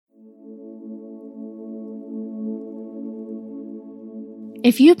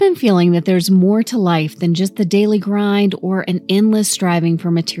If you've been feeling that there's more to life than just the daily grind or an endless striving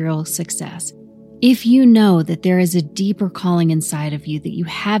for material success, if you know that there is a deeper calling inside of you that you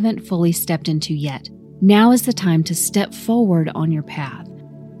haven't fully stepped into yet, now is the time to step forward on your path.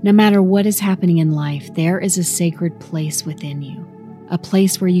 No matter what is happening in life, there is a sacred place within you, a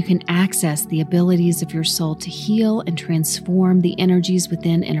place where you can access the abilities of your soul to heal and transform the energies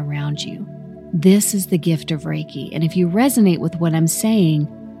within and around you. This is the gift of Reiki, and if you resonate with what I'm saying,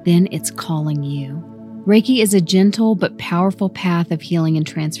 then it's calling you. Reiki is a gentle but powerful path of healing and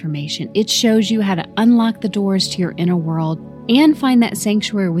transformation. It shows you how to unlock the doors to your inner world and find that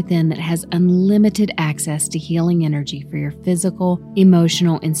sanctuary within that has unlimited access to healing energy for your physical,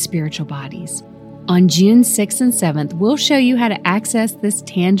 emotional, and spiritual bodies. On June 6th and 7th, we'll show you how to access this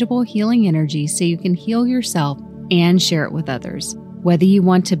tangible healing energy so you can heal yourself and share it with others. Whether you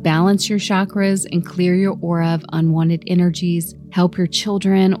want to balance your chakras and clear your aura of unwanted energies, help your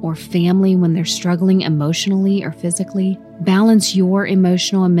children or family when they're struggling emotionally or physically, balance your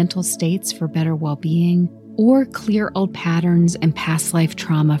emotional and mental states for better well-being, or clear old patterns and past life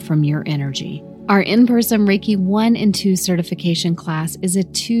trauma from your energy. Our in-person Reiki 1 and 2 certification class is a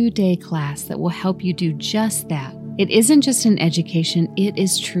 2-day class that will help you do just that. It isn't just an education, it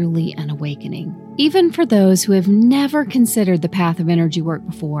is truly an awakening. Even for those who have never considered the path of energy work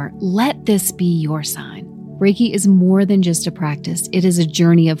before, let this be your sign. Reiki is more than just a practice. It is a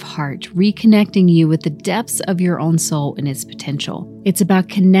journey of heart, reconnecting you with the depths of your own soul and its potential. It's about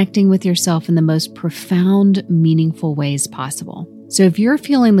connecting with yourself in the most profound, meaningful ways possible. So if you're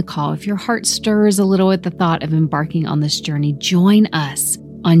feeling the call, if your heart stirs a little at the thought of embarking on this journey, join us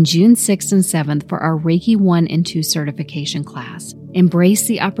on June 6th and 7th for our Reiki 1 and 2 certification class. Embrace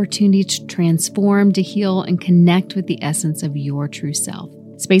the opportunity to transform, to heal, and connect with the essence of your true self.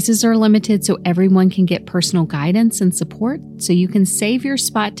 Spaces are limited so everyone can get personal guidance and support, so you can save your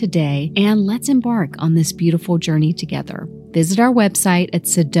spot today, and let's embark on this beautiful journey together. Visit our website at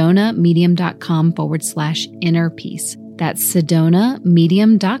sedonamedium.com/inner peace. That's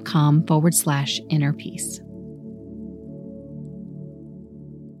sedonamedium.com/inner peace.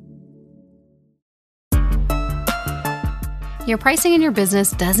 Your pricing in your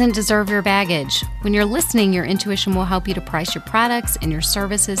business doesn't deserve your baggage. When you're listening, your intuition will help you to price your products and your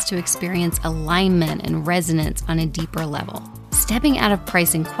services to experience alignment and resonance on a deeper level. Stepping out of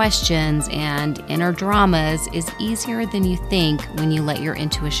pricing questions and inner dramas is easier than you think when you let your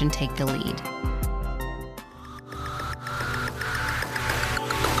intuition take the lead.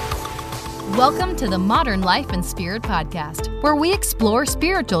 Welcome to the Modern Life and Spirit Podcast, where we explore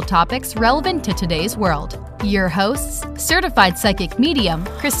spiritual topics relevant to today's world. Your hosts, certified psychic medium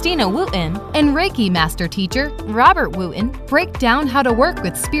Christina Wooten and Reiki master teacher Robert Wooten, break down how to work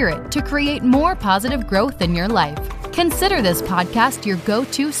with spirit to create more positive growth in your life. Consider this podcast your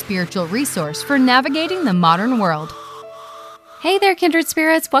go-to spiritual resource for navigating the modern world. Hey there, kindred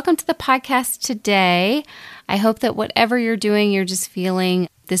spirits. Welcome to the podcast today. I hope that whatever you're doing, you're just feeling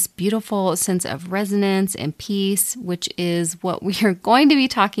this beautiful sense of resonance and peace, which is what we are going to be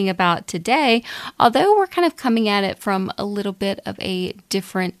talking about today, although we're kind of coming at it from a little bit of a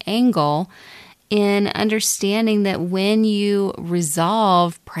different angle in understanding that when you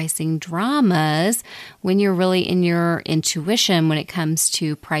resolve pricing dramas, when you're really in your intuition when it comes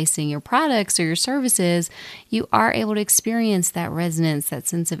to pricing your products or your services, you are able to experience that resonance, that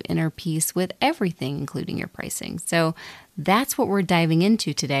sense of inner peace with everything, including your pricing. So that's what we're diving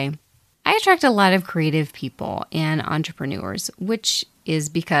into today. I attract a lot of creative people and entrepreneurs, which is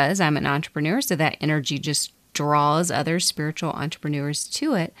because I'm an entrepreneur, so that energy just draws other spiritual entrepreneurs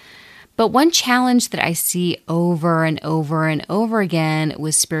to it. But one challenge that I see over and over and over again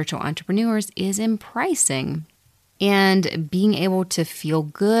with spiritual entrepreneurs is in pricing. And being able to feel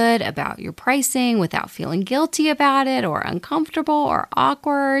good about your pricing without feeling guilty about it or uncomfortable or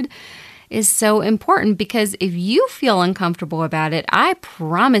awkward is so important, because if you feel uncomfortable about it, I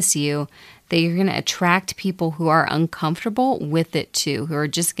promise you that you're going to attract people who are uncomfortable with it too, who are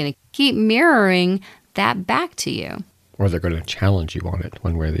just going to keep mirroring that back to you. Or they're going to challenge you on it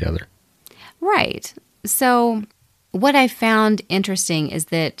one way or the other. Right. So what I found interesting is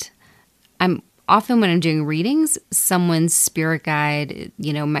that I'm often when I'm doing readings, someone's spirit guide,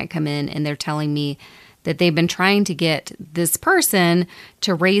 might come in and they're telling me that they've been trying to get this person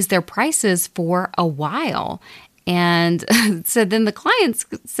to raise their prices for a while. And so then the client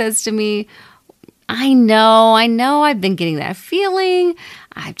says to me, I know, I've been getting that feeling.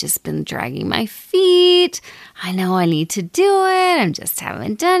 I've just been dragging my feet. I know I need to do it. I just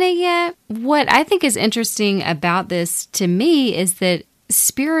haven't done it yet. What I think is interesting about this to me is that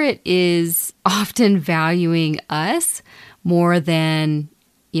Spirit is often valuing us more than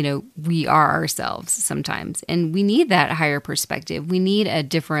we are ourselves sometimes. And we need that higher perspective. We need a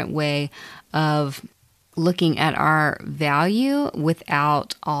different way of looking at our value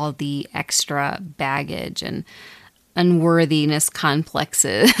without all the extra baggage and unworthiness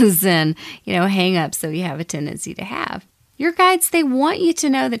complexes and, hang-ups that we have a tendency to have. Your guides, they want you to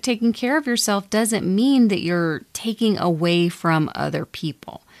know that taking care of yourself doesn't mean that you're taking away from other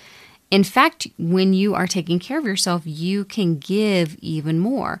people. In fact, when you are taking care of yourself, you can give even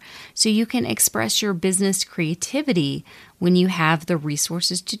more. So you can express your business creativity when you have the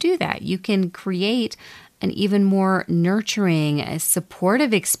resources to do that. You can create an even more nurturing,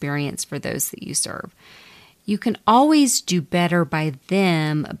 supportive experience for those that you serve. You can always do better by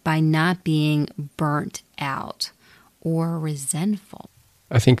them by not being burnt out or resentful.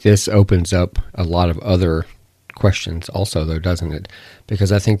 I think this opens up a lot of other questions also, though, doesn't it?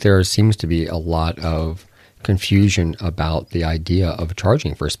 Because I think there seems to be a lot of confusion about the idea of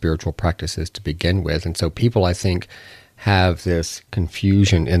charging for spiritual practices to begin with. And so people, I think, have this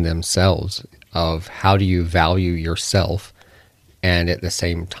confusion in themselves of how do you value yourself and at the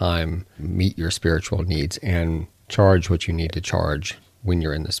same time meet your spiritual needs and charge what you need to charge when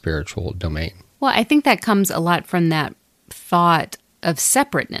you're in the spiritual domain. Well, I think that comes a lot from that thought of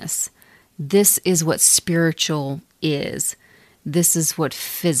separateness. This is what spiritual is. This is what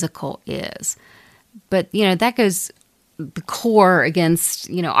physical is. But, that goes the core against,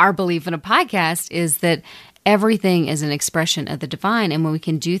 our belief in a podcast is that everything is an expression of the divine. And when we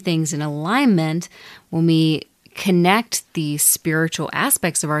can do things in alignment, when we connect the spiritual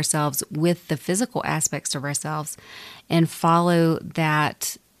aspects of ourselves with the physical aspects of ourselves and follow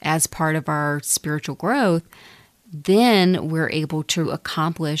that as part of our spiritual growth, then we're able to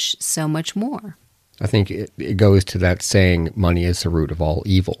accomplish so much more. I think it goes to that saying, money is the root of all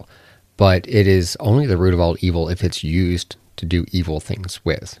evil. But it is only the root of all evil if it's used to do evil things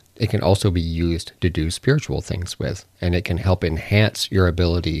with. It can also be used to do spiritual things with, and it can help enhance your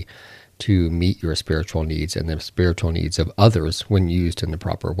ability to meet your spiritual needs and the spiritual needs of others when used in the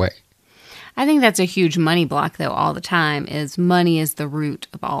proper way. I think that's a huge money block, though, all the time, is money is the root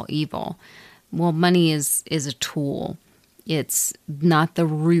of all evil. Well, money is a tool. It's not the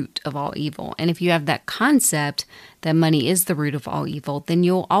root of all evil. And if you have that concept that money is the root of all evil, then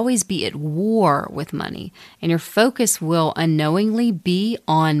you'll always be at war with money. And your focus will unknowingly be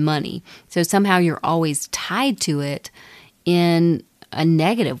on money. So somehow you're always tied to it in a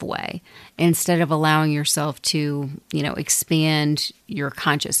negative way instead of allowing yourself to, expand your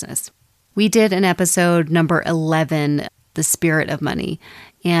consciousness. We did an episode number 11, The Spirit of Money.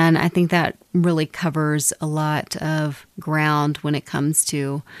 And I think that really covers a lot of ground when it comes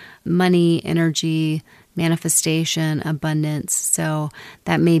to money, energy, manifestation, abundance. So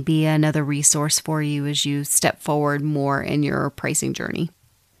that may be another resource for you as you step forward more in your pricing journey.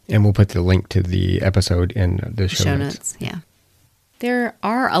 And we'll put the link to the episode in the show notes. Yeah. There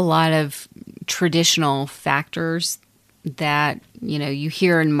are a lot of traditional factors that, you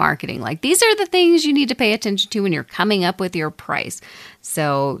hear in marketing, like these are the things you need to pay attention to when you're coming up with your price.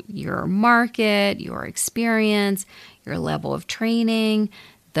 So your market, your experience, your level of training,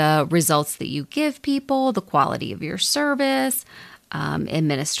 the results that you give people, the quality of your service,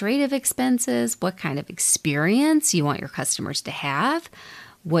 administrative expenses, what kind of experience you want your customers to have,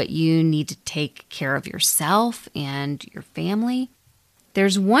 what you need to take care of yourself and your family.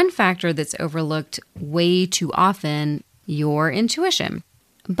 There's one factor that's overlooked way too often, your intuition.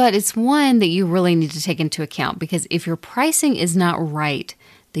 But it's one that you really need to take into account, because if your pricing is not right,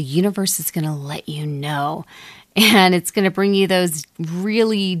 the universe is going to let you know. And it's going to bring you those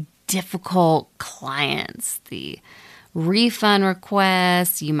really difficult clients, the refund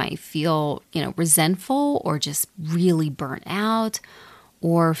requests. You might feel, resentful or just really burnt out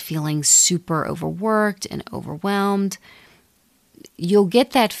or feeling super overworked and overwhelmed. You'll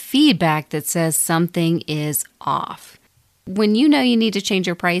get that feedback that says something is off. When you know you need to change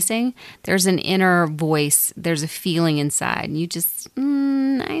your pricing, there's an inner voice, there's a feeling inside, and you just,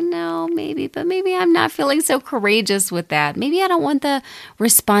 I know, maybe, but maybe I'm not feeling so courageous with that. Maybe I don't want the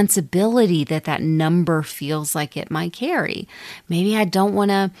responsibility that number feels like it might carry. Maybe I don't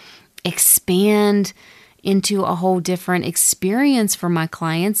want to expand into a whole different experience for my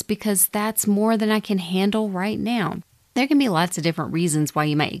clients because that's more than I can handle right now. There can be lots of different reasons why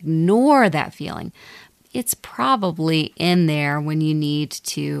you might ignore that feeling. It's probably in there when you need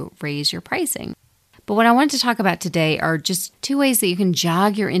to raise your pricing. But what I wanted to talk about today are just 2 ways that you can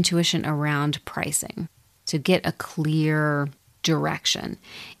jog your intuition around pricing to get a clear direction.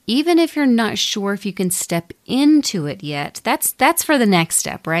 Even if you're not sure if you can step into it yet, that's for the next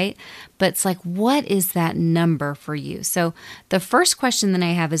step, right? But it's like, what is that number for you? So the first question that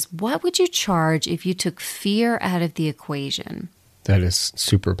I have is, what would you charge if you took fear out of the equation? That is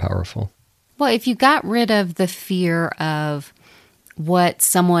super powerful. Well, if you got rid of the fear of what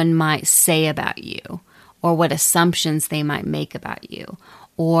someone might say about you, or what assumptions they might make about you,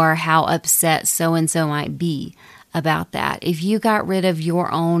 or how upset so-and-so might be about that. If you got rid of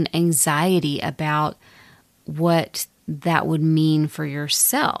your own anxiety about what that would mean for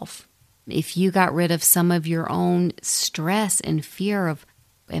yourself, if you got rid of some of your own stress and fear of,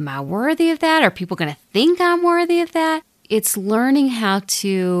 am I worthy of that? Are people going to think I'm worthy of that? It's learning how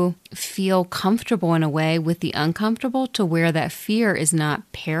to feel comfortable in a way with the uncomfortable to where that fear is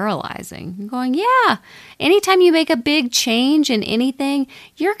not paralyzing. You're going, yeah, anytime you make a big change in anything,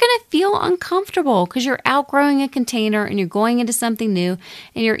 you're going to feel uncomfortable because you're outgrowing a container and you're going into something new,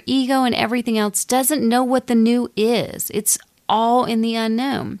 and your ego and everything else doesn't know what the new is. It's all in the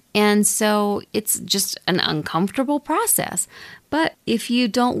unknown. And so it's just an uncomfortable process. But if you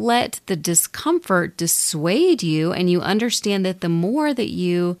don't let the discomfort dissuade you, and you understand that the more that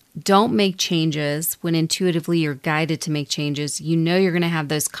you don't make changes when intuitively you're guided to make changes, you know you're going to have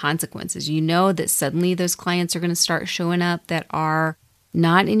those consequences. You know that suddenly those clients are going to start showing up that are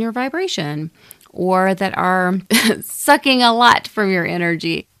not in your vibration, or that are sucking a lot from your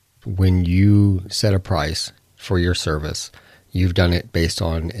energy. When you set a price for your service, you've done it based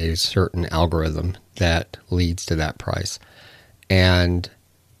on a certain algorithm that leads to that price. And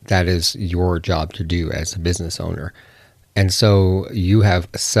that is your job to do as a business owner. And so you have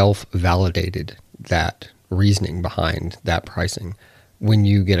self-validated that reasoning behind that pricing. When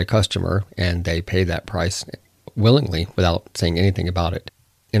you get a customer and they pay that price willingly without saying anything about it,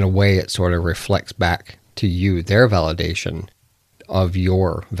 in a way it sort of reflects back to you their validation of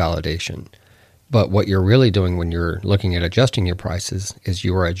your validation. But what you're really doing when you're looking at adjusting your prices is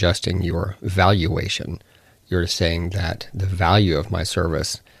you are adjusting your valuation. You're saying that the value of my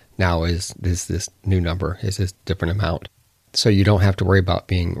service now is this new number, is this different amount. So you don't have to worry about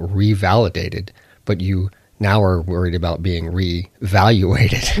being revalidated, but you now are worried about being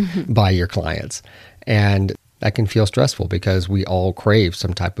revaluated by your clients. And that can feel stressful because we all crave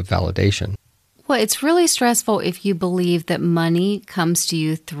some type of validation. Well, it's really stressful if you believe that money comes to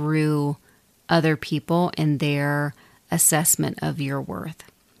you through other people and their assessment of your worth.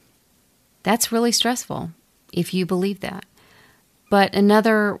 That's really stressful if you believe that. But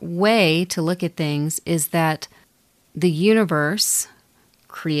another way to look at things is that the universe,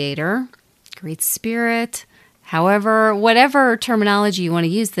 creator, great spirit, however, whatever terminology you want to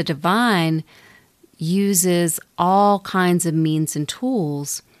use, the divine uses all kinds of means and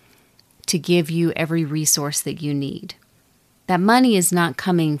tools to give you every resource that you need. That money is not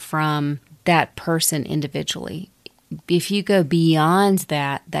coming from that person individually. If you go beyond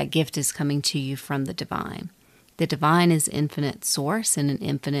that, that gift is coming to you from the divine. The divine is infinite source and an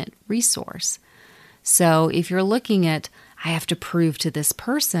infinite resource. So if you're looking at, I have to prove to this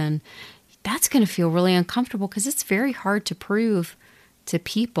person, that's going to feel really uncomfortable because it's very hard to prove to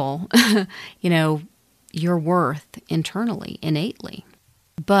people, your worth internally, innately.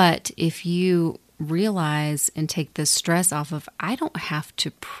 But if you realize and take the stress off of, I don't have to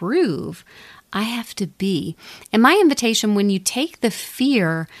prove, I have to be. And my invitation when you take the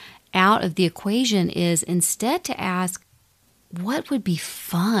fear out of the equation is instead to ask, what would be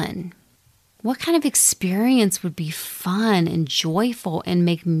fun? What kind of experience would be fun and joyful and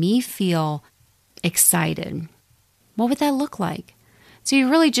make me feel excited? What would that look like? So you're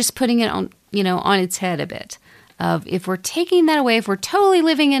really just putting it on, on its head a bit. Of if we're taking that away, if we're totally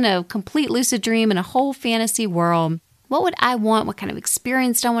living in a complete lucid dream in a whole fantasy world, what would I want? What kind of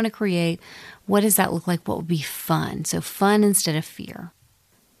experience do I want to create? What does that look like? What would be fun? So fun instead of fear.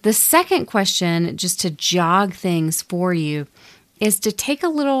 The second question, just to jog things for you, is to do a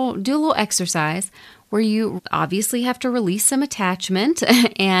little exercise where you obviously have to release some attachment.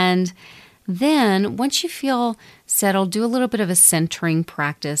 And then once you feel settled, do a little bit of a centering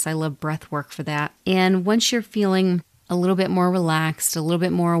practice. I love breath work for that. And once you're feeling a little bit more relaxed, a little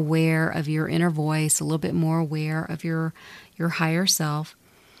bit more aware of your inner voice, a little bit more aware of your higher self,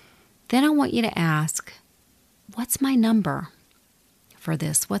 then I want you to ask, what's my number for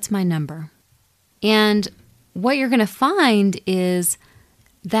this? What's my number? And what you're going to find is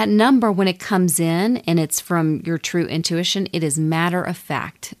that number, when it comes in and it's from your true intuition, it is matter of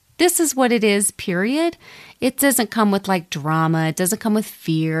fact. This is what it is, period. It doesn't come with like drama. It doesn't come with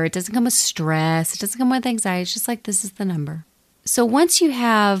fear. It doesn't come with stress. It doesn't come with anxiety. It's just like, this is the number. So once you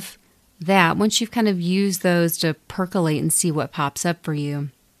have that, once you've kind of used those to percolate and see what pops up for you,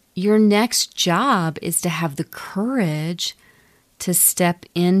 your next job is to have the courage to step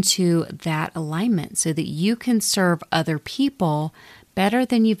into that alignment so that you can serve other people better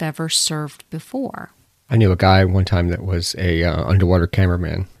than you've ever served before. I knew a guy one time that was a underwater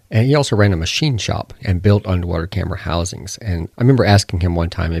cameraman, and he also ran a machine shop and built underwater camera housings. And I remember asking him one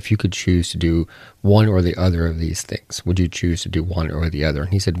time, if you could choose to do one or the other of these things, would you choose to do one or the other?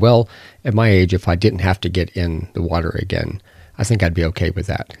 And he said, well, at my age, if I didn't have to get in the water again, I think I'd be okay with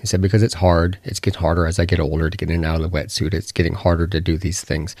that. He said, because it's hard. It's getting harder as I get older to get in and out of the wetsuit. It's getting harder to do these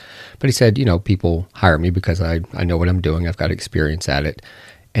things. But he said, people hire me because I know what I'm doing. I've got experience at it.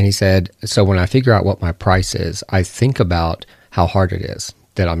 And he said, so when I figure out what my price is, I think about how hard it is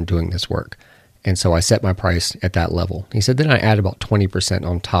that I'm doing this work. And so I set my price at that level. He said, then I add about 20%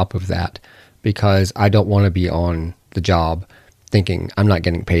 on top of that because I don't want to be on the job thinking I'm not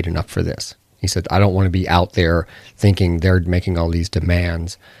getting paid enough for this. He said, I don't want to be out there thinking they're making all these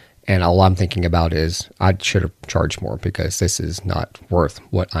demands. And all I'm thinking about is I should have charged more because this is not worth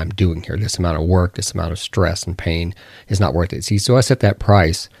what I'm doing here. This amount of work, this amount of stress and pain is not worth it. See, so I set that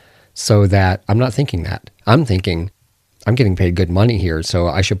price so that I'm not thinking that. I'm thinking I'm getting paid good money here, so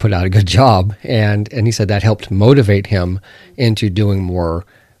I should put out a good job. And he said that helped motivate him into doing more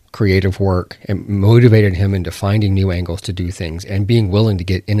creative work and motivated him into finding new angles to do things and being willing to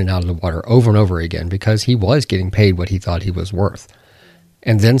get in and out of the water over and over again because he was getting paid what he thought he was worth.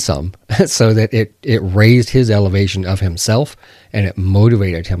 And then some, so that it raised his elevation of himself and it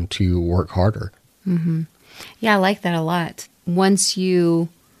motivated him to work harder. Mm-hmm. Yeah, I like that a lot. Once you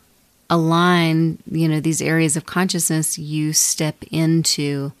align, these areas of consciousness, you step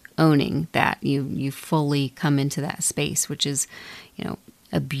into owning that. You fully come into that space, which is,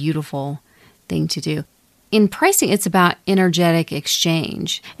 a beautiful thing to do. In pricing, it's about energetic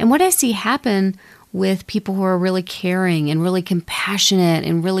exchange. And what I see happen with people who are really caring and really compassionate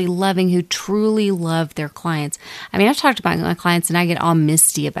and really loving, who truly love their clients. I mean, I've talked about my clients and I get all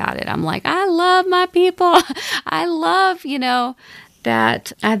misty about it. I'm like, I love my people. I love,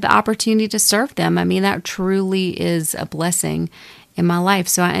 that I have the opportunity to serve them. I mean, that truly is a blessing in my life.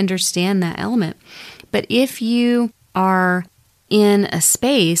 So I understand that element. But if you are in a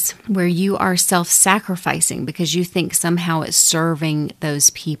space where you are self-sacrificing because you think somehow it's serving those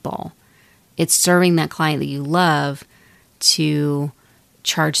people, it's serving that client that you love to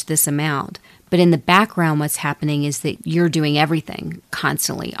charge this amount. But in the background, what's happening is that you're doing everything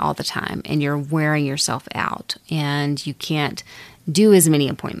constantly all the time and you're wearing yourself out and you can't do as many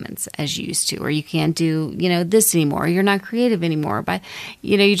appointments as you used to, or you can't do, this anymore. You're not creative anymore. But,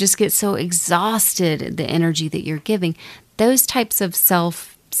 you just get so exhausted, the energy that you're giving. Those types of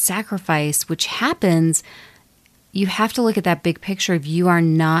self-sacrifice, which happens, you have to look at that big picture. If you are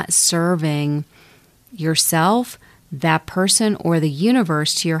not serving yourself, that person, or the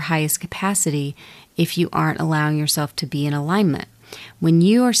universe to your highest capacity, if you aren't allowing yourself to be in alignment. When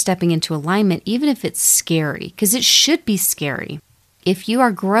you are stepping into alignment, even if it's scary, because it should be scary. If you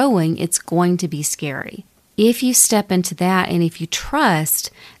are growing, it's going to be scary. If you step into that and if you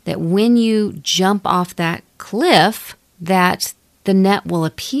trust that when you jump off that cliff, that the net will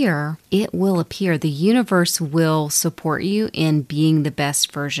appear, it will appear. The universe will support you in being the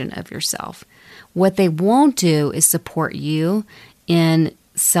best version of yourself. What they won't do is support you in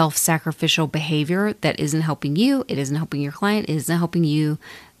self-sacrificial behavior that isn't helping you, it isn't helping your client, it isn't helping you,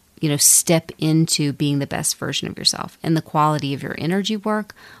 step into being the best version of yourself. And the quality of your energy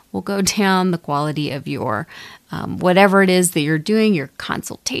work will go down, the quality of your whatever it is that you're doing, your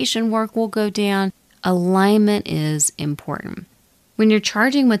consultation work will go down. Alignment is important. When you're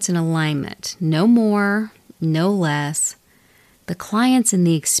charging what's in alignment, no more, no less, the clients and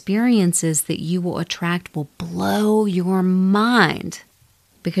the experiences that you will attract will blow your mind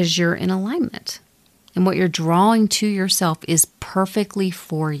because you're in alignment. And what you're drawing to yourself is perfectly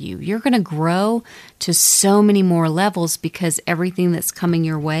for you. You're going to grow to so many more levels because everything that's coming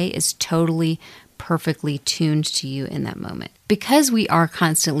your way is totally, perfectly tuned to you in that moment. Because we are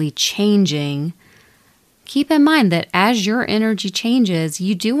constantly changing, keep in mind that as your energy changes,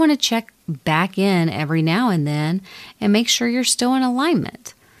 you do want to check back in every now and then and make sure you're still in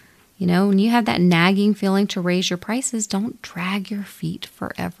alignment. When you have that nagging feeling to raise your prices, don't drag your feet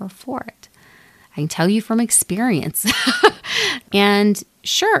forever for it. I can tell you from experience. And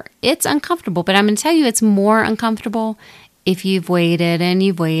sure, it's uncomfortable, but I'm going to tell you it's more uncomfortable if you've waited and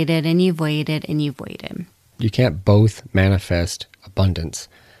you've waited and you've waited and you've waited. You can't both manifest abundance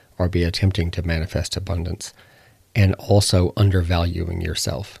or be attempting to manifest abundance and also undervaluing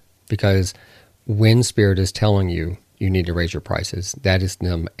yourself. Because when Spirit is telling you, you need to raise your prices. That is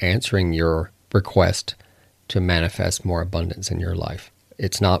them answering your request to manifest more abundance in your life.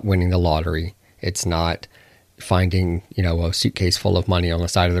 It's not winning the lottery. It's not finding, a suitcase full of money on the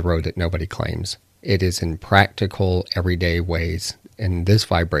side of the road that nobody claims. It is in practical, everyday ways in this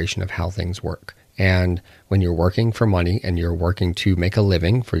vibration of how things work. And when you're working for money and you're working to make a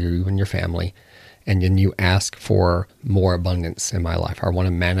living for you and your family, and then you ask for more abundance in my life, I want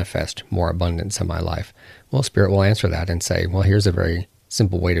to manifest more abundance in my life. Well, Spirit will answer that and say, well, here's a very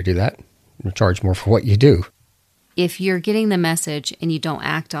simple way to do that. You charge more for what you do. If you're getting the message and you don't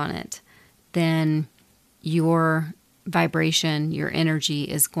act on it, then your vibration, your energy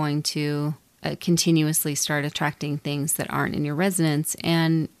is going to continuously start attracting things that aren't in your resonance.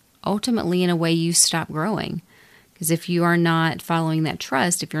 And ultimately, in a way, you stop growing. Because if you are not following that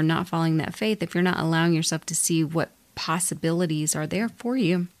trust, if you're not following that faith, if you're not allowing yourself to see what possibilities are there for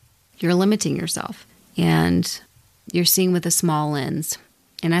you, you're limiting yourself. And you're seeing with a small lens.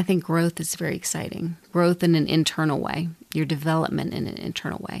 And I think growth is very exciting. Growth in an internal way, your development in an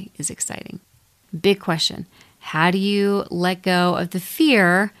internal way is exciting. Big question. How do you let go of the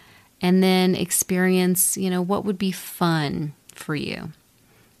fear and then experience, what would be fun for you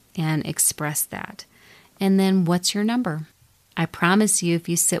and express that? And then what's your number? I promise you, if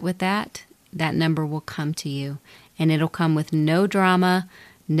you sit with that, that number will come to you. And it'll come with no drama,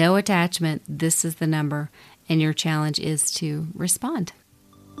 no attachment. This is the number. And your challenge is to respond.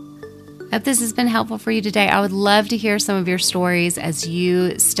 I hope this has been helpful for you today. I would love to hear some of your stories as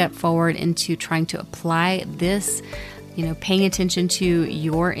you step forward into trying to apply this, paying attention to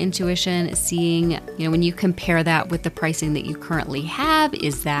your intuition, seeing, when you compare that with the pricing that you currently have,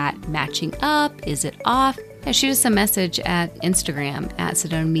 is that matching up? Is it off? Shoot us a message at Instagram at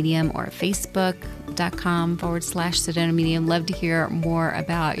Sedona Medium or at Facebook.com/Sedona Medium. Love to hear more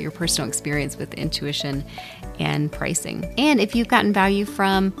about your personal experience with intuition and pricing. And if you've gotten value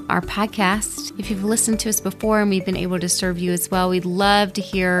from our podcast, if you've listened to us before and we've been able to serve you as well, we'd love to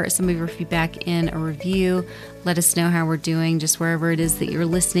hear some of your feedback in a review. Let us know how we're doing, just wherever it is that you're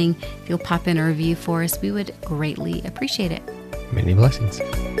listening. If you'll pop in a review for us, we would greatly appreciate it. Many blessings.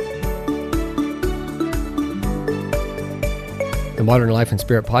 The Modern Life and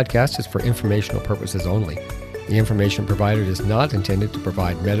Spirit podcast is for informational purposes only. The information provided is not intended to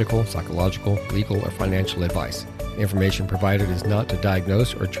provide medical, psychological, legal, or financial advice. The information provided is not to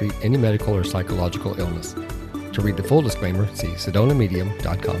diagnose or treat any medical or psychological illness. To read the full disclaimer, see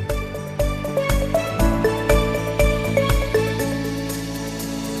SedonaMedium.com.